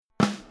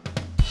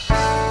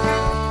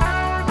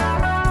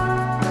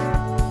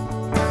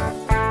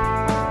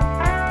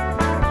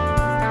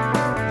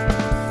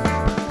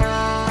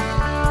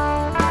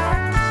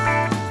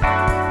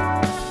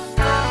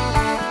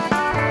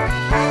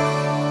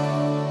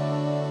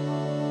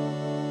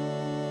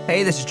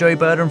Hey, this is Joey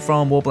Burden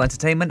from Warble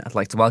Entertainment. I'd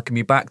like to welcome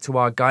you back to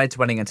our Guide to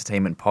Wedding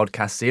Entertainment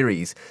podcast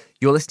series.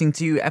 You're listening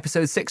to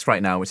episode 6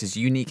 right now, which is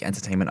unique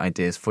entertainment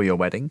ideas for your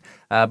wedding.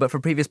 But for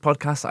previous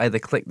podcasts, either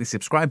click the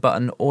subscribe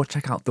button or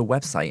check out the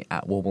website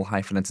at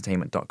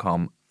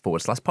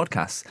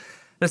warble-entertainment.com/podcasts.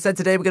 As said,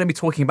 today we're going to be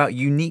talking about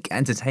unique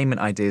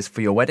entertainment ideas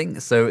for your wedding.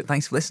 So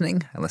thanks for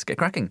listening, and let's get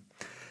cracking.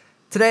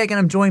 Today, again,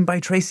 I'm joined by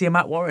Tracy and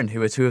Matt Warren,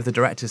 who are two of the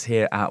directors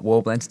here at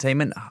Warble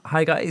Entertainment.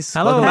 Hi, guys.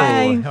 Hello.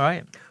 Hi. All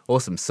right.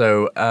 Awesome.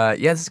 So,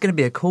 this is going to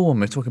be a cool one.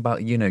 We're talking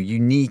about,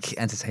 unique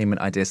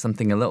entertainment ideas,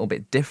 something a little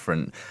bit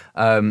different.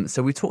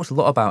 So we talked a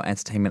lot about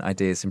entertainment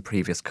ideas in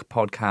previous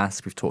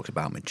podcasts. We've talked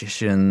about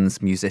magicians,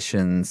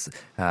 musicians,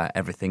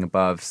 everything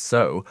above.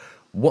 So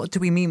what do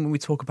we mean when we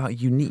talk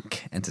about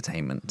unique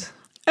entertainment?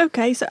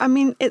 Okay, so I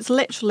mean, it's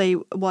literally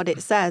what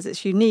it says.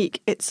 It's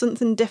unique. It's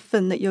something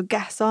different that your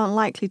guests aren't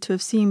likely to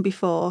have seen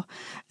before.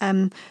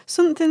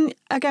 Something,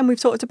 again, we've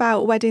talked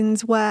about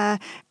weddings where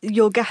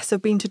your guests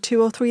have been to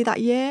 2 or 3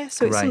 that year.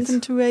 So it's something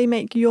to really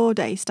make your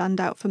day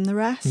stand out from the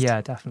rest.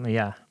 Yeah, definitely,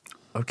 yeah.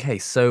 Okay,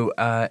 so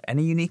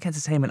any unique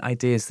entertainment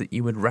ideas that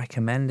you would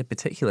recommend in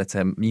particular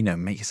to,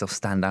 make yourself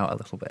stand out a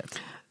little bit?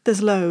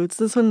 There's loads,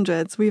 there's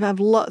hundreds. We've had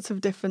lots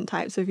of different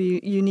types of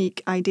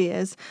unique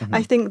ideas. Mm-hmm.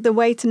 I think the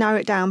way to narrow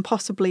it down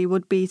possibly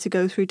would be to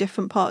go through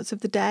different parts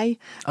of the day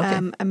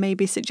and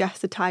maybe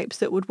suggest the types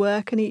that would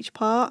work in each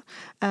part.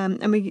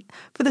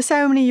 For the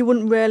ceremony, you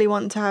wouldn't really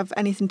want to have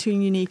anything too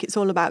unique. It's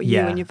all about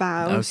you and your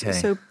vows. Okay.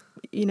 So,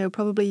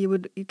 probably you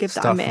would give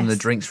that a miss. Start from the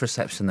drinks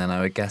reception then,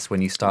 I would guess,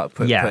 when you start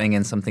putting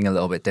in something a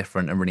little bit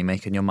different and really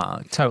making your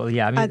mark. Totally,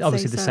 yeah. I mean, I'd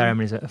obviously say the so.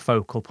 ceremony is a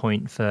focal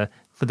point for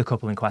the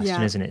couple in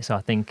question, isn't it? So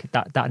I think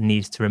that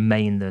needs to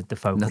remain the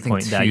focal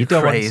point there. You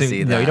don't want to,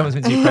 you don't want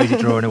something too crazy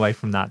drawing away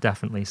from that,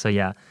 definitely. So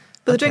yeah.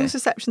 But the drinks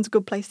reception's a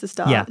good place to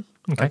start. Yeah.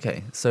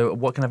 Okay. So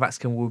what kind of acts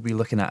can we be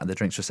looking at the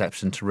drinks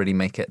reception to really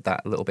make it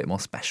that little bit more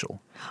special?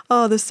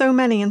 Oh, there's so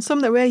many, and some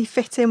that really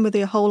fit in with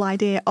the whole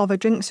idea of a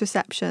drinks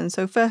reception.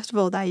 So first of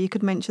all, there you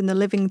could mention the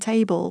living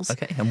tables.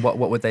 Okay, and what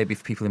would they be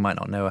for people who might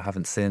not know or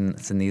haven't seen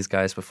these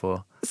guys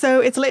before? So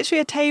it's literally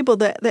a table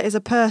that is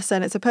a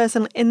person. It's a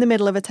person in the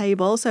middle of a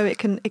table, so it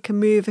can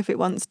move if it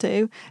wants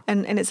to,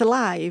 and it's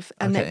alive,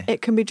 and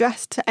it can be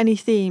dressed to any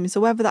theme. So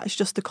whether that's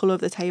just the colour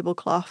of the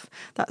tablecloth,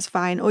 that's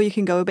fine. Or you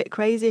can go a bit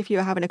crazy if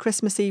you're having a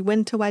Christmassy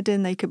winter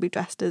wedding. They could be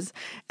dressed as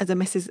a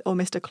Mrs. or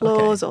Mr.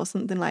 Claus or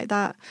something like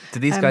that. Do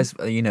these guys,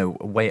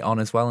 wait on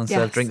as well and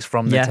serve drinks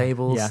from their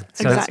tables? Yeah,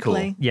 so exactly. That's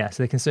cool. Yeah,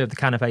 so they can serve the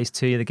canapes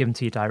to you. They give them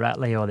to you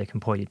directly, or they can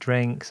pour you a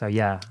drink. So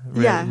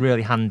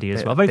really handy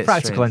as well. Very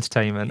practical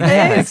entertainment.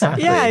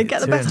 Exactly. Yeah, get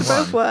the best of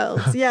both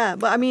worlds. Yeah,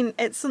 but I mean,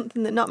 it's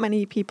something that not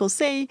many people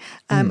see.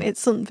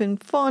 It's something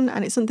fun,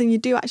 and it's something you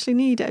do actually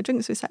need at a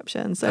drinks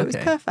reception. So it's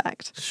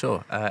perfect.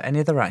 Sure. Any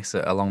other acts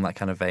along that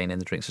kind of vein in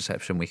the drinks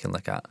reception we can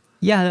look at?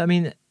 Yeah, I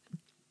mean,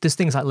 there's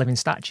things like living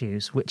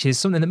statues, which is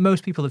something that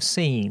most people have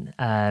seen.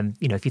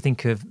 If you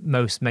think of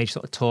most major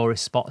sort of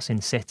tourist spots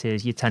in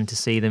cities, you tend to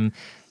see them.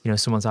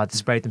 Someone's either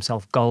sprayed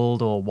themselves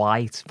gold or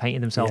white,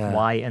 painted themselves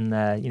white, and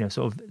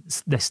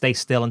they stay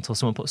still until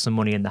someone puts some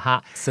money in the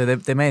hat. So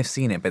they may have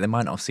seen it, but they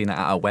might not have seen it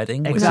at a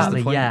wedding.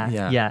 Exactly.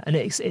 Yeah. And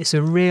it's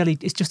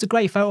just a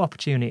great photo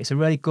opportunity. It's a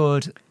really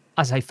good,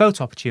 as I say,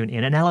 photo opportunity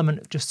and an element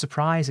of just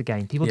surprise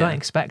again. People don't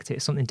expect it.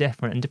 It's something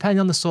different. And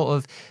depending on the sort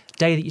of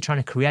day that you're trying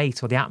to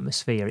create or the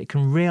atmosphere, it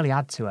can really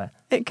add to it.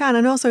 It can,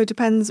 and also it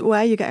depends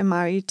where you're getting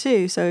married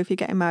too. So if you're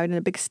getting married in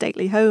a big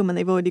stately home and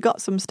they've already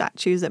got some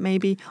statues that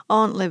maybe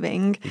aren't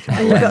living,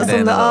 and you've got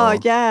some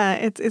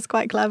that it's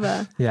quite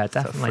clever. Yeah,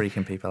 definitely. Sort of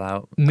freaking people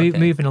out.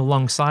 Moving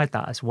alongside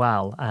that as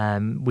well,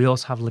 we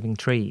also have living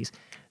trees.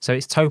 So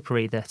it's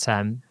topiary that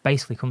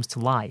basically comes to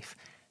life.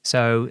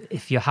 So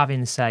if you're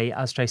having, say,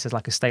 as Trace says,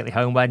 like a stately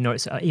home wedding, or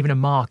it's even a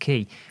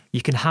marquee,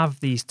 you can have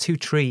these 2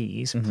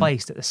 trees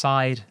placed at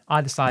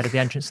either side of the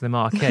entrance to the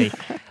marquee.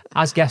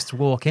 As guests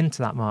walk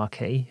into that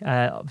marquee,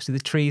 obviously the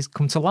trees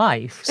come to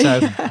life. So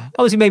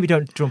obviously maybe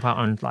don't jump out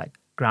on like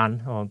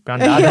gran or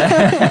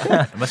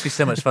granddad. It must be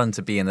so much fun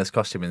to be in those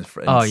costumes and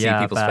see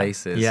people's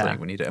faces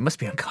when you do it. It must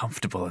be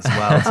uncomfortable as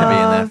well to be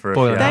in there for a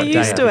few hours. They're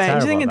used to it.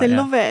 Do you think they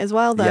love it as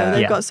well, though? Yeah,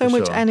 they've got so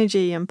much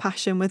energy and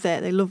passion with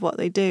it. They love what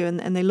they do,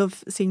 and they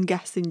love seeing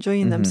guests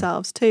enjoying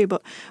themselves too.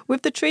 But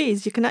with the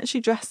trees, you can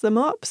actually dress them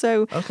up.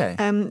 So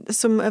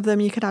some of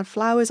them you could add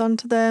flowers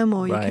onto them,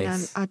 or you can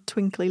add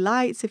twinkly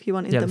lights if you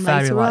wanted them later on.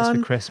 Yeah, the fairy lights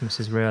for Christmas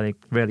is really,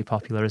 really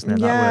popular, isn't it?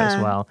 That way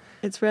as well.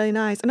 It's really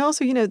nice. And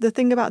also, the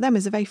thing about them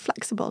is they're very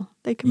flexible.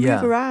 They can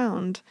move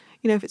around.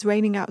 If it's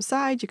raining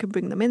outside, you can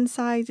bring them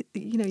inside.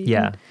 You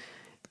can...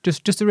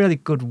 Just a really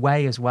good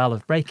way as well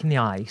of breaking the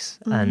ice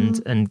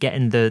and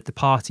getting the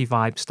party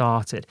vibe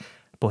started.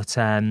 But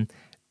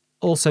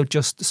also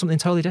just something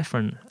totally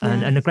different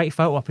and a great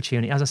photo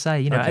opportunity. As I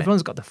say,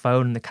 everyone's got the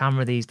phone and the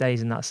camera these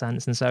days in that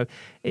sense. And so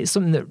it's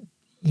something that,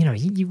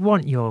 you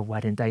want your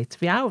wedding day to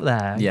be out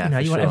there. Yeah,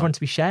 you want everyone to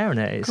be sharing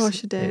it. Of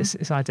course you do.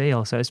 It's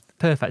ideal. So it's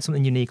perfect.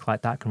 Something unique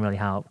like that can really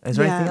help. Is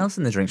there anything else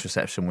in the drinks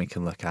reception we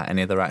can look at?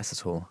 Any other acts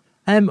at all?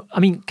 I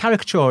mean,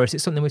 caricaturists,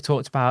 it's something we've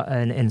talked about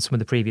in some of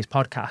the previous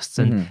podcasts,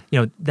 and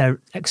they're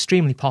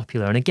extremely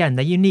popular. And again,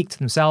 they're unique to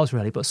themselves,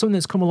 really. But something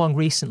that's come along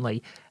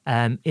recently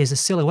is a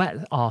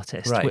silhouette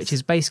artist, which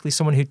is basically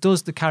someone who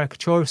does the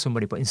caricature of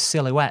somebody, but in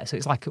silhouette. So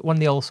it's like one of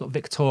the old sort of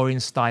Victorian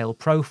style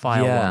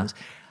profile ones.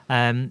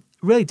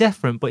 Really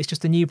different, but it's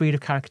just a new breed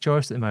of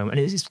caricaturist at the moment,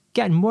 and it's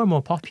getting more and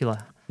more popular.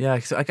 Yeah,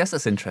 so I guess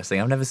that's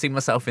interesting. I've never seen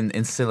myself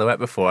in silhouette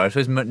before. I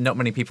suppose not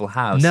many people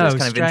have. No, so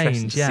it's kind strange, of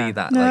interesting to see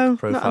that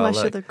profile. Not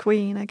unless you're the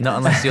Queen, I guess. Not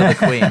unless you're the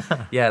Queen.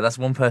 Yeah, that's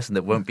one person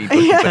that won't be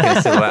booking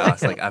a silhouette. I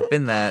was like, I've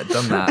been there,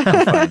 done that,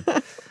 I'm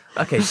fine.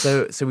 Okay,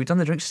 so we've done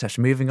the drink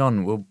session. Moving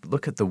on, we'll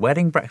look at the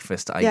wedding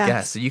breakfast, I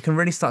guess. So you can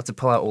really start to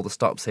pull out all the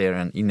stops here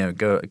and,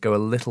 go a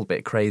little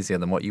bit crazier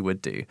than what you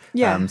would do.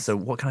 Yeah. So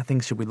what kind of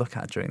things should we look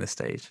at during this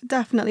stage?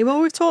 Definitely. Well,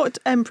 we've talked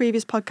in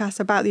previous podcasts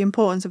about the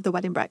importance of the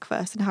wedding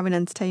breakfast and having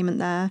entertainment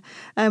there.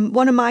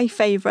 One of my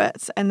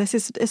favourites, and this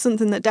is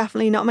something that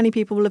definitely not many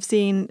people will have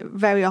seen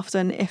very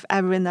often, if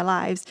ever in their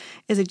lives,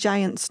 is a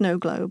giant snow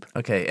globe.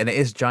 Okay, and it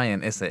is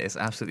giant, isn't it? It's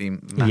absolutely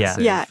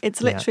massive. Yeah,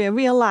 it's literally a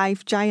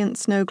real-life giant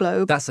snow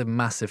globe. That's a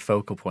massive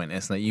focal point,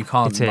 isn't it? You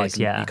can't, you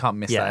can't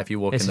miss that if you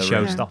walk in the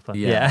room. It's a showstopper.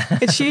 Yeah.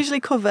 It's usually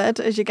covered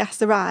as your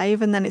guests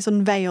arrive, and then it's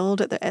unveiled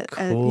at the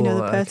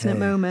the pertinent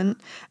moment.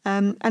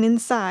 And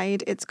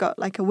inside, it's got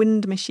like a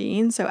wind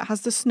machine, so it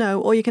has the snow,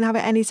 or you can have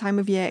it any time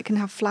of year. It can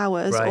have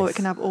flowers, or it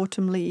can have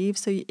autumn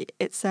leaves. So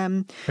it's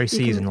very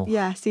seasonal.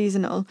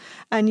 Seasonal.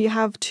 And you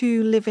have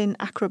 2 living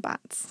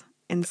acrobats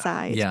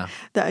inside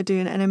that are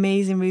doing an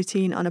amazing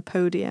routine on a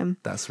podium.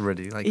 That's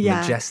really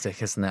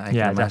majestic, isn't it? I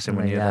can imagine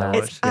when you're there.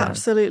 It's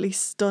absolutely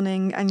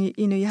stunning, and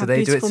you have do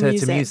beautiful they do it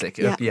to music.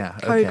 Yeah,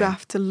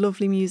 choreographed to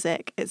lovely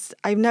music.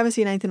 I've never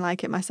seen anything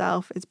like it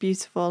myself. It's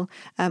beautiful,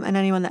 and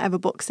anyone that ever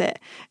books it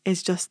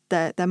is just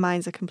their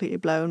minds are completely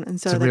blown. And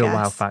so it's a real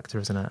wow factor,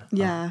 isn't it?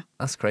 Yeah,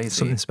 that's crazy.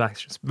 Something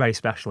special, very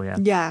special.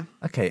 Yeah.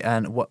 Okay,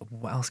 and what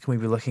else can we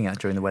be looking at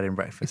during the wedding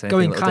breakfast?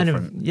 Going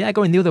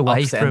the other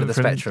way from the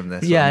spectrum.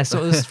 This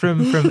sort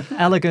of from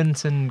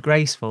elegant and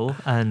graceful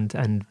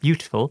and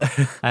beautiful.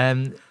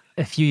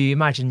 If you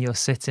imagine you're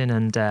sitting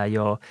and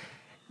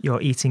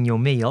you're eating your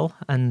meal,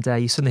 and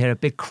you suddenly hear a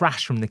big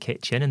crash from the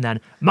kitchen, and then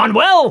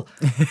Manuel,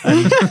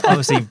 and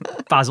obviously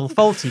Basil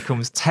Fawlty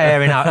comes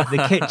tearing out of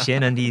the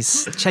kitchen, and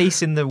he's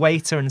chasing the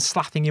waiter and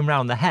slapping him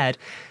round the head.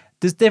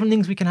 There's different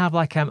things we can have,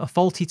 like a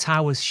Fawlty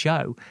Towers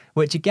show,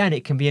 which again,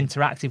 it can be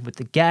interactive with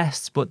the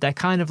guests, but they're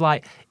kind of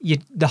like,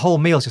 the whole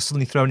meal's just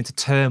suddenly thrown into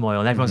turmoil,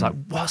 and everyone's like,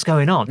 what's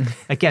going on?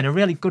 Again, a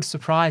really good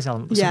surprise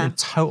element, but something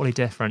totally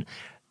different.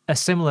 A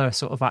similar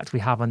sort of act we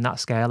have on that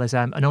scale is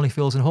an Only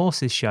Fools and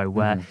Horses show,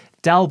 where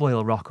Del Boy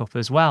will rock up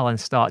as well and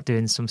start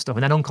doing some stuff,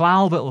 and then Uncle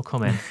Albert will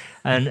come in.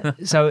 And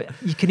so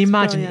you can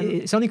imagine,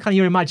 it's only kind of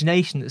your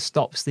imagination that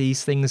stops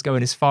these things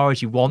going as far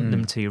as you want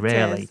them to,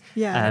 really.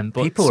 But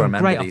people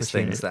remember these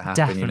things that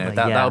happen.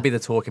 That'll be the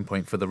talking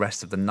point for the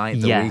rest of the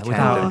night, the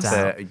weekend,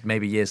 and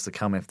maybe years to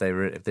come if they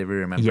really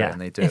remember it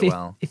and they do it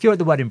well. If you're at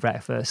the wedding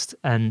breakfast,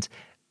 and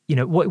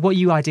what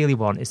you ideally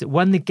want is that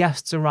when the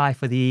guests arrive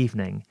for the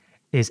evening,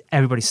 is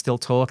everybody's still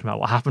talking about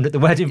what happened at the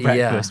wedding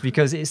breakfast,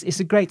 because it's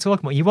a great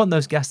talking point. You want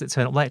those guests that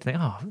turn up late to think,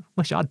 oh, I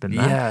wish I'd been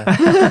there.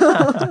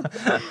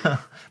 Yeah.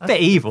 A bit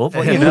evil,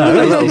 but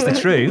it's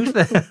the truth.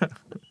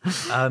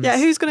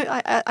 Who's going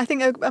to... I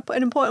think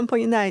an important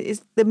point in there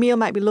is the meal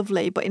might be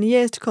lovely, but in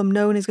years to come,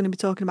 no one is going to be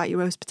talking about your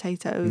roast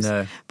potatoes.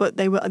 No. But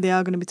they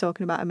are going to be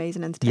talking about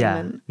amazing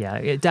entertainment. Yeah.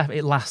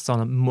 It lasts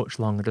on much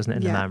longer, doesn't it,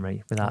 in the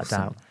memory, without a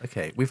doubt.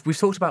 Okay, we've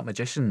talked about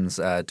magicians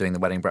doing the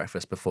wedding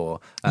breakfast before,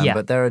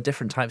 but there are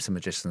different types of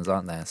magicians,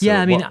 aren't there?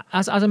 So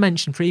as I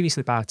mentioned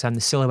previously about the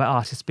silhouette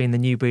artist being the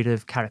new breed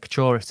of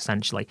caricaturist,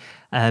 essentially.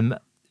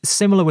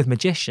 Similar with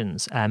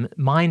magicians,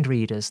 mind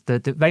readers, the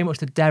very much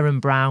the Derren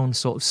Brown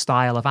sort of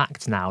style of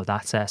act now,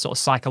 that sort of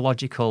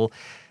psychological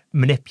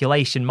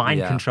manipulation,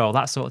 mind control,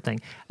 that sort of thing.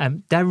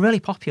 They're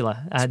really popular.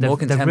 It's more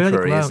contemporary,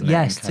 really grown. Isn't it?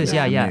 Yes, it is.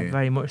 Yeah,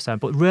 very much so.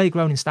 But really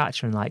grown in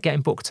stature and like getting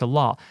booked a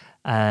lot,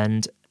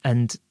 and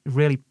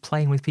really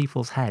playing with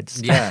people's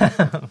heads.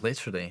 Yeah,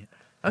 literally.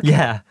 Okay.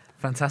 Yeah.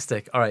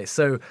 Fantastic. All right,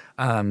 so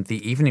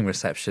the evening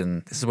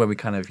reception, this is where we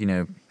kind of,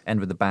 end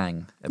with a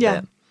bang a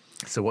bit.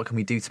 So what can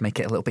we do to make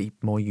it a little bit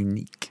more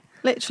unique?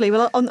 Literally,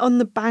 well, on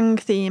the bang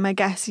theme, I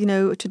guess,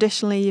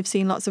 traditionally you've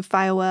seen lots of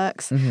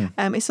fireworks.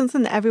 It's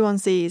something that everyone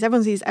sees.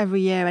 Everyone sees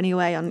every year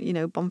anyway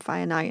on,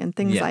 bonfire night and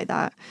things like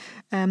that.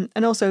 And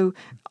also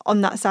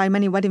on that side,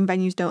 many wedding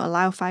venues don't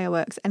allow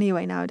fireworks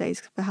anyway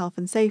nowadays for health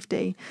and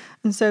safety.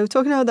 And so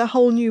talking about the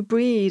whole new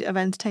breed of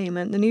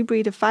entertainment, the new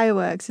breed of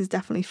fireworks is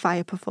definitely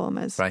fire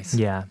performers. Right.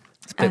 Yeah.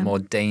 It's a bit more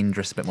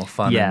dangerous, a bit more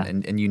fun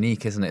and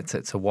unique, isn't it,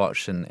 to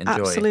watch and enjoy?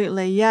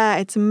 Absolutely, yeah.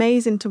 It's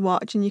amazing to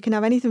watch, and you can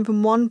have anything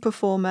from one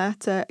performer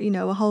to,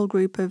 a whole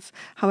group of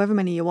however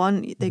many you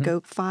want. They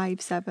go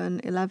 5,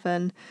 7,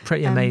 11.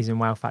 Pretty amazing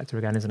wow factor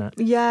again, isn't it?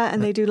 Yeah,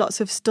 and they do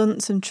lots of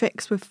stunts and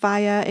tricks with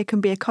fire. It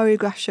can be a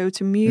choreographed show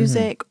to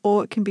music,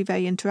 or it can be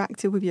very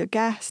interactive with your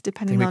guests,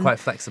 depending on... They can be quite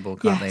flexible,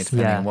 can't they,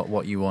 depending on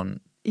what you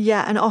want.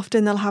 Yeah, and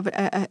often they'll have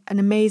an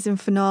amazing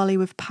finale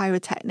with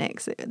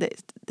pyrotechnics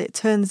that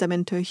turns them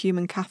into a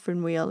human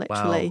Catherine wheel,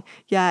 literally. Wow.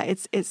 Yeah,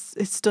 it's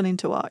stunning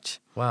to watch.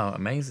 Wow,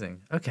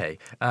 amazing. Okay,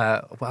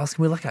 what else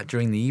can we look at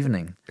during the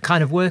evening?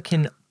 Kind of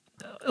working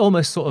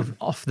almost sort of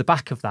off the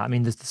back of that. I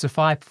mean, there's the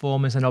fire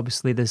performers, and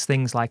obviously there's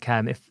things like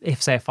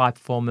if say a fire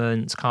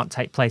performance can't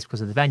take place because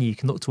of the venue, you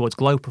can look towards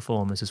glow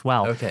performers as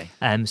well. Okay.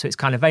 So it's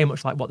kind of very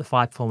much like what the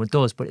fire performer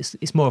does, but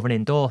it's more of an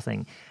indoor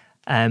thing.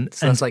 So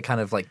that's like kind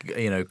of like,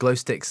 glow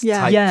sticks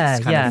type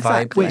kind of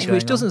vibe. Which going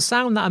doesn't on.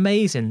 sound that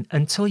amazing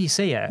until you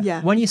see it.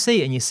 Yeah. When you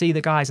see it and you see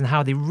the guys and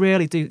how they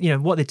really do,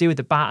 what they do with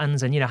the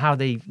battens and, how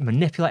they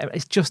manipulate it,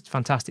 it's just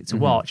fantastic to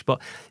watch. But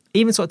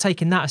even sort of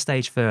taking that a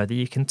stage further,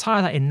 you can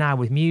tie that in now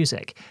with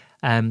music.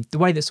 The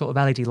way that sort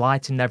of LED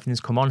lighting and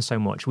everything's come on so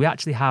much, we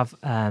actually have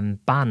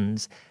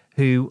bands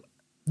who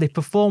they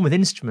perform with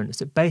instruments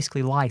that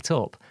basically light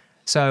up.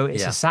 So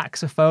it's a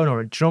saxophone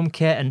or a drum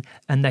kit,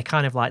 and they're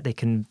kind of like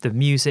the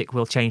music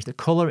will change the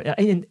colour.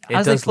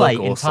 As they play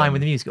in time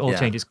with the music, it all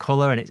changes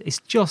colour, and it's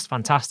just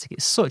fantastic.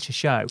 It's such a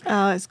show.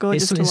 Oh, it's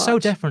gorgeous. It's something so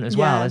different as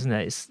well, isn't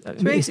it? It's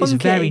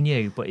very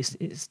new, but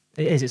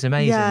it's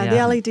amazing. Yeah,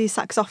 the LED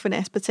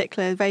saxophonist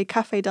particularly, very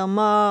Cafe Del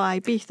Mar,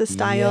 Ibiza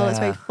style. It's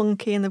very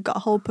funky, and they've got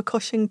a whole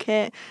percussion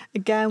kit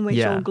again,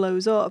 which all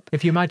glows up.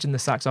 If you imagine the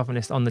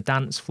saxophonist on the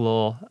dance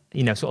floor,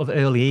 sort of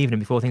early evening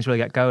before things really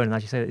get going, and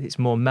as you say, it's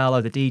more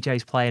mellow. The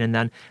DJ's playing, and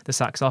then the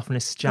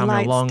saxophonists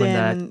jamming along,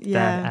 and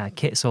their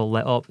kit's all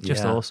lit up.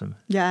 Just awesome.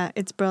 Yeah,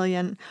 it's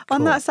brilliant. Cool.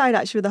 On that side,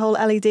 actually, with the whole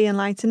LED and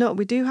lighting up,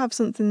 we do have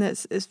something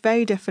that's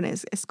very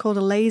different. It's called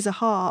a laser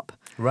harp.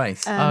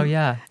 Right.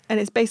 And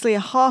it's basically a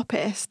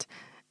harpist.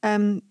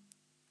 In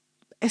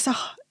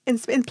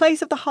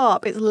place of the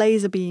harp, it's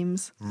laser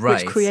beams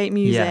which create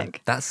music.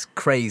 Yeah. That's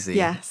crazy.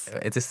 Yes.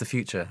 Is this the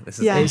future? This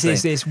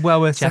is it's well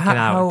worth checking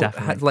out,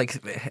 definitely.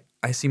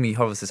 I assume he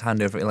hovers his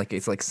hand over it, like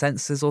it's like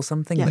sensors or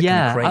something that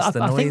Yeah, kind of creates the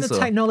noise. I think the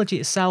technology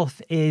itself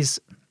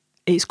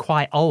it's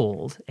quite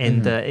old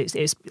in that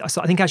it's.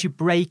 So I think as you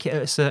break it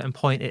at a certain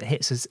point, it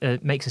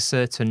makes a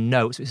certain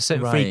note, so it's a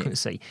certain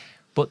frequency.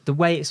 But the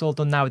way it's all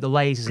done now with the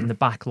lasers and the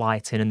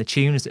backlighting and the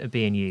tunes that are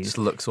being used, just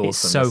looks awesome. It's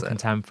so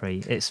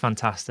contemporary. It's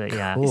fantastic.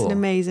 Yeah, it's an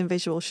amazing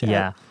visual show.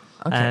 Yeah,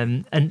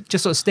 okay. And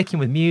just sort of sticking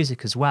with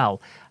music as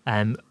well.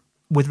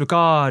 With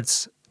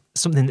regards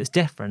something that's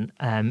different,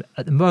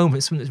 at the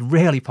moment, something that's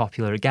really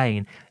popular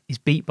again is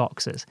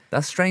beatboxers.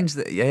 That's strange.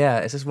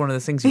 It's just one of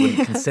the things you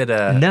wouldn't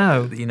consider.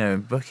 No,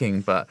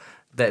 booking, but.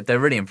 They're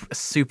really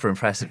super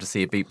impressive to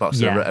see a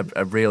beatboxer,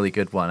 a really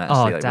good one,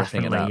 actually.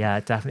 Definitely, ripping it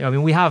up. definitely. I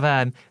mean, we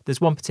have,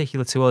 there's one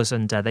particular to us,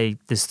 and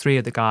there's three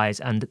of the guys,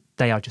 and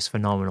they are just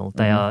phenomenal.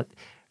 They are,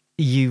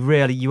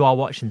 you are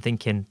watching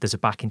thinking there's a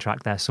backing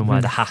track there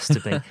somewhere, there has to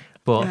be.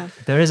 But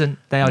there isn't.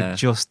 They are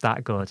just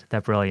that good. They're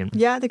brilliant.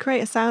 Yeah, they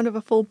create a sound of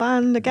a full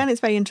band. Again, it's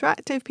very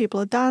interactive. People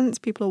will dance,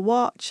 people will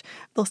watch,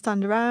 they'll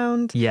stand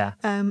around. Yeah.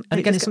 And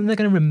again, it's something they're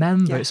going to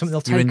remember. It's something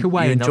they'll take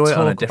away. You and enjoy they'll it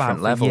on a talk different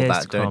about level,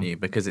 that, don't you?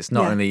 Because it's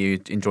not only you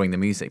enjoying the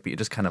music, but you're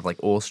just kind of like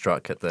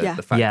awestruck at the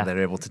fact that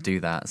they're able to do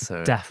that.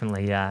 So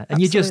definitely, yeah.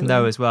 And you just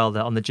know as well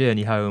that on the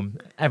journey home,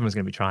 everyone's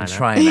going to be trying it.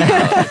 Trying it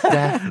out,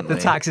 definitely.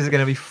 The taxis are going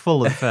to be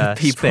full of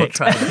people spit.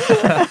 trying.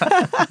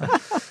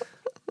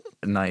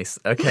 Nice.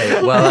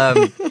 Okay.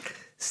 Well.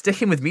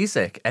 Sticking with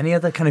music, any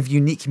other kind of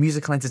unique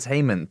musical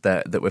entertainment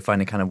that we're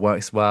finding kind of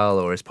works well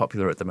or is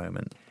popular at the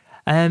moment?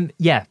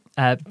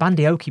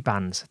 Bandioki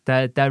bands.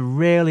 They're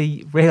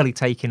really, really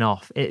taking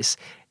off. It's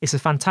a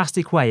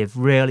fantastic way of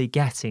really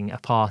getting a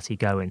party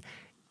going.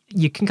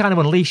 You can kind of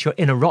unleash your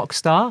inner rock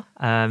star.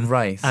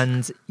 Right.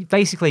 And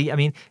basically, I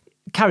mean,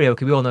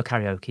 karaoke, we all know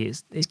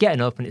karaoke. It's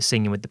getting up and it's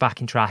singing with the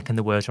backing track and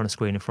the words are on a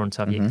screen in front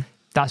of you.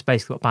 That's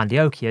basically what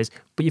bandioki is,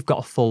 but you've got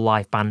a full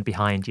live band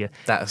behind you.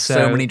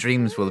 So many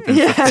dreams will have been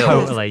fulfilled.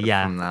 Totally,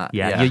 from that.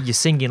 Yeah. You're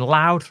singing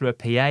loud through a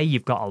PA,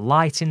 you've got a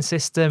lighting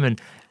system,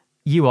 and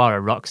you are a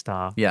rock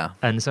star. Yeah.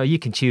 And so you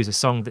can choose a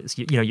song that's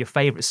your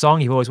favourite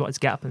song you've always wanted to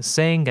get up and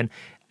sing, and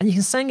you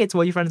can sing it to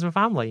all your friends and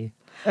family.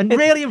 And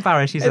really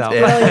embarrass yourself.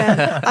 It's brilliant.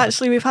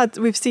 Actually,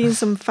 we've seen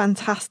some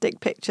fantastic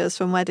pictures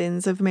from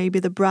weddings of maybe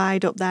the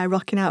bride up there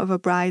rocking out with her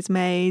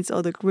bridesmaids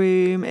or the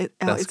groom.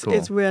 Cool.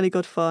 It's really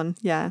good fun.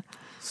 Yeah.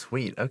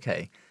 Sweet.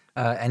 Okay.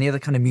 Any other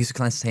kind of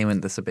musical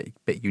entertainment that's a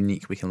bit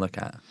unique we can look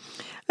at?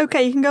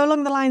 Okay, you can go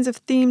along the lines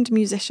of themed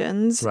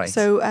musicians. Right.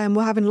 So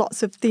we're having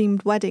lots of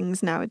themed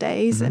weddings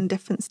nowadays and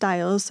different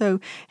styles. So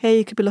here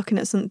you could be looking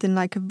at something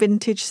like a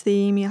vintage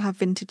theme. You'll have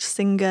vintage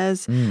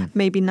singers,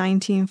 maybe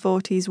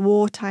 1940s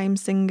wartime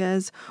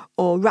singers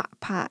or Rat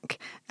Pack.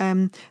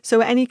 So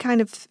any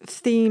kind of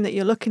theme that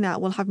you're looking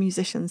at will have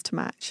musicians to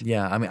match.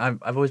 Yeah, I mean,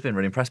 I've always been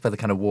really impressed by the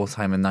kind of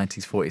wartime and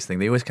 90s, 40s thing.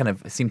 They always kind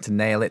of seem to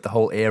nail it, the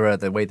whole era,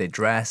 the way they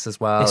dress as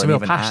well. It's a and real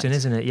even passion, act.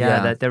 isn't it?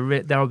 Yeah.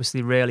 They're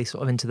obviously really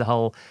sort of into the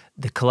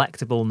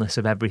collectibleness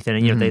of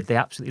everything, and they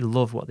absolutely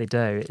love what they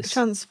do. It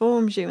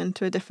transforms you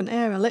into a different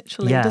era,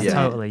 literally. Yeah, doesn't it?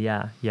 totally.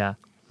 Yeah.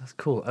 That's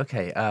cool.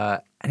 Okay.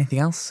 Anything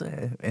else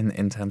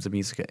in terms of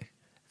music?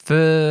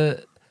 For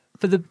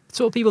for the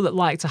sort of people that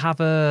like to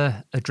have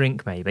a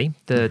drink, maybe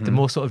the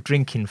more sort of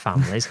drinking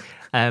families,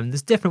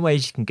 there's different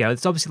ways you can go.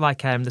 There's obviously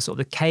like the sort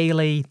of the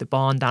ceilidh, the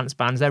barn dance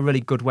bands. They're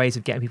really good ways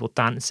of getting people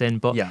dancing.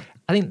 But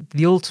I think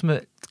the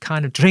ultimate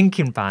kind of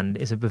drinking band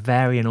is a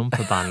Bavarian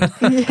Umpa band.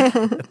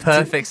 The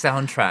perfect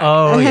soundtrack.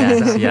 Oh yes,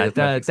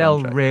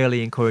 they'll soundtrack.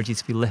 really encourage you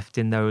to be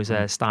lifting those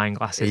Stein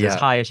glasses as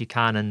high as you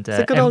can and it's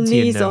a good old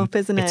emptying knees them. up,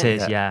 isn't it?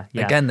 It is, yeah.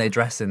 Again, they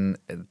dress in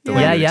the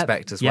way you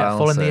expect as well.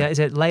 Full in the is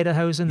it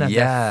lederhosen?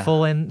 They're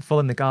full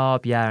in the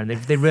garb, and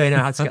they really know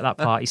how to get that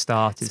party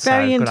started. It's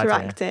very good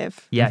interactive. Idea.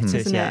 Yeah, it is,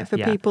 isn't it? For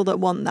people that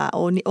want that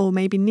or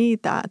maybe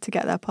need that to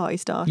get their party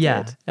started.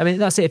 Yeah, I mean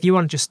that's it. If you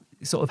want to just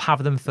sort of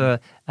have them for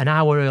an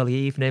hour early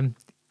evening,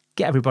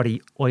 get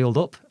everybody oiled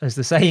up, as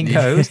the saying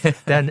goes,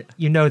 then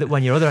you know that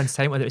when your other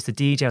entertainment, whether it's the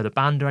DJ or the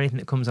band or anything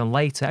that comes on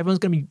later, everyone's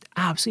going to be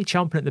absolutely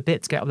chomping at the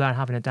bit to get up there and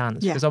having a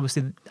dance. Because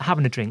obviously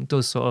having a drink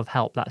does sort of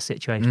help that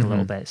situation a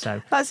little bit.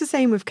 So that's the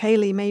same with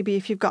ceilidh. Maybe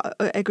if you've got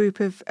a group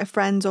of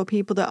friends or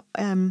people that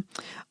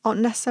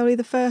aren't necessarily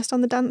the first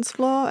on the dance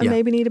floor and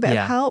maybe need a bit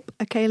of help,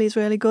 a ceilidh is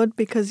really good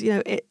because,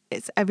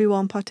 it's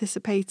everyone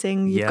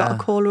participating. You've got a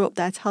caller up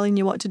there telling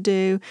you what to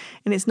do,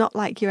 and it's not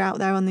like you're out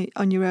there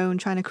on your own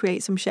trying to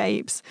create some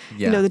shapes.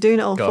 They're doing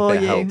it all for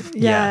you. Help.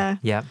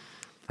 Yeah.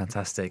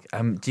 Fantastic.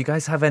 Do you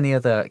guys have any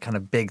other kind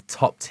of big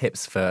top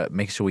tips for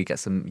making sure we get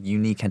some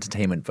unique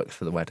entertainment booked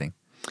for the wedding?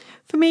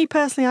 For me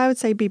personally, I would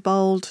say be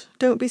bold.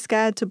 Don't be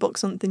scared to book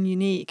something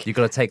unique. You've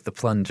got to take the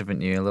plunge, haven't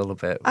you, a little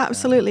bit?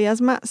 Absolutely.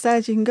 As Matt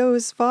said, you can go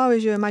as far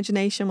as your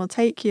imagination will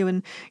take you.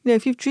 And,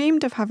 if you've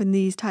dreamed of having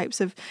these types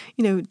of,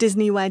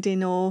 Disney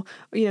wedding or,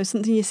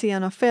 something you see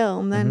on a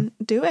film, then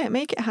do it.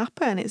 Make it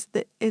happen.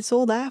 It's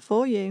all there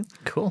for you.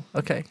 Cool.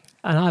 Okay.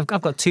 And I've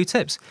got 2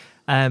 tips.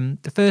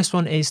 The first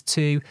one is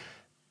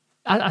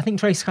I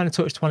think Tracy kind of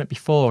touched on it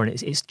before, and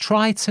it's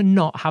try to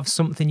not have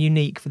something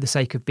unique for the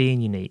sake of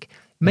being unique.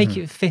 Make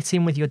it fit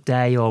in with your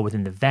day or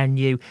within the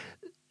venue.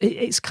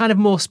 It's kind of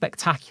more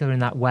spectacular in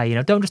that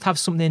way. Don't just have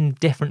something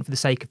different for the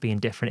sake of being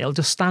different. It'll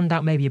just stand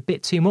out maybe a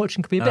bit too much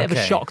and could be a bit of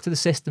a shock to the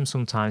system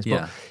sometimes.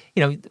 But,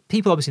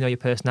 people obviously know your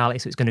personality,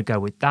 so it's going to go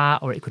with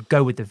that, or it could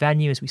go with the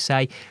venue, as we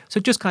say.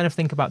 So just kind of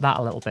think about that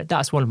a little bit.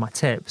 That's one of my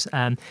tips.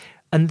 And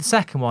the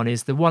second one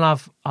is the one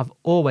I've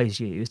always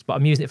used, but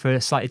I'm using it for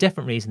a slightly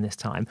different reason this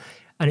time,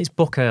 and it's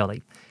book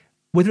early.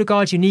 With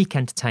regards to unique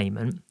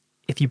entertainment,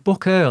 if you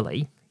book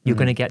early, you're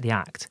going to get the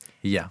act.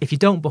 Yeah. If you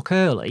don't book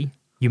early,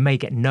 you may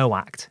get no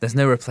act. There's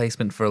no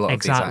replacement for a lot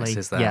of these acts,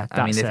 is there? Yeah,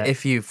 I mean,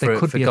 if you, for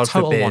God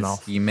forbid,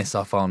 you miss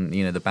off on,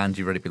 the band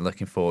you've already been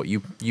looking for,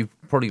 you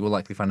probably will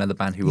likely find another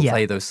band who will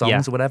play those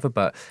songs or whatever.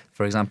 But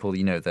for example,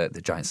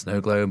 the Giant Snow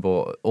Globe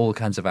or all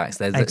kinds of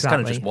acts, it's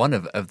kind of just one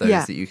of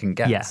those that you can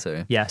get.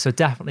 Yeah. So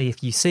definitely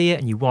if you see it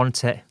and you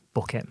want it,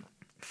 book it.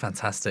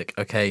 Fantastic.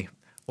 Okay.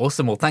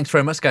 Awesome. Well, thanks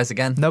very much, guys,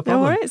 again. No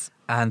problem. No worries.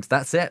 And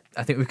that's it.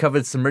 I think we've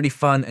covered some really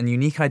fun and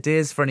unique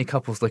ideas for any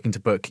couples looking to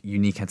book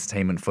unique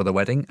entertainment for the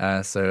wedding.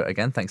 So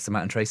again, thanks to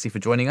Matt and Tracy for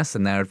joining us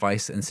and their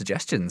advice and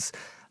suggestions.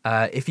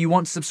 If you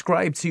want to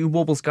subscribe to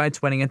Warble's Guide to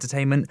Wedding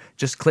Entertainment,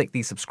 just click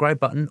the subscribe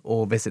button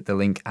or visit the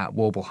link at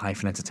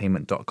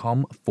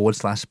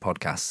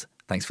warble-entertainment.com/podcasts.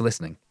 Thanks for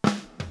listening.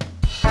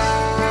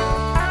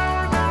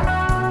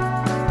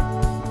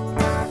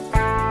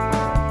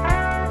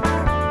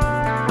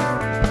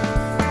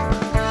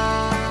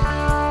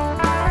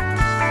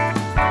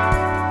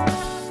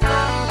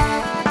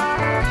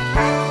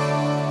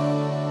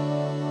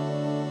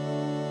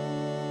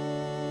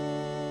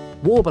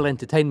 Warble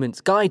Entertainment's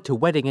Guide to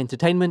Wedding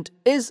Entertainment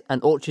is an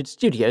Orchard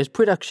Studios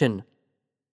production.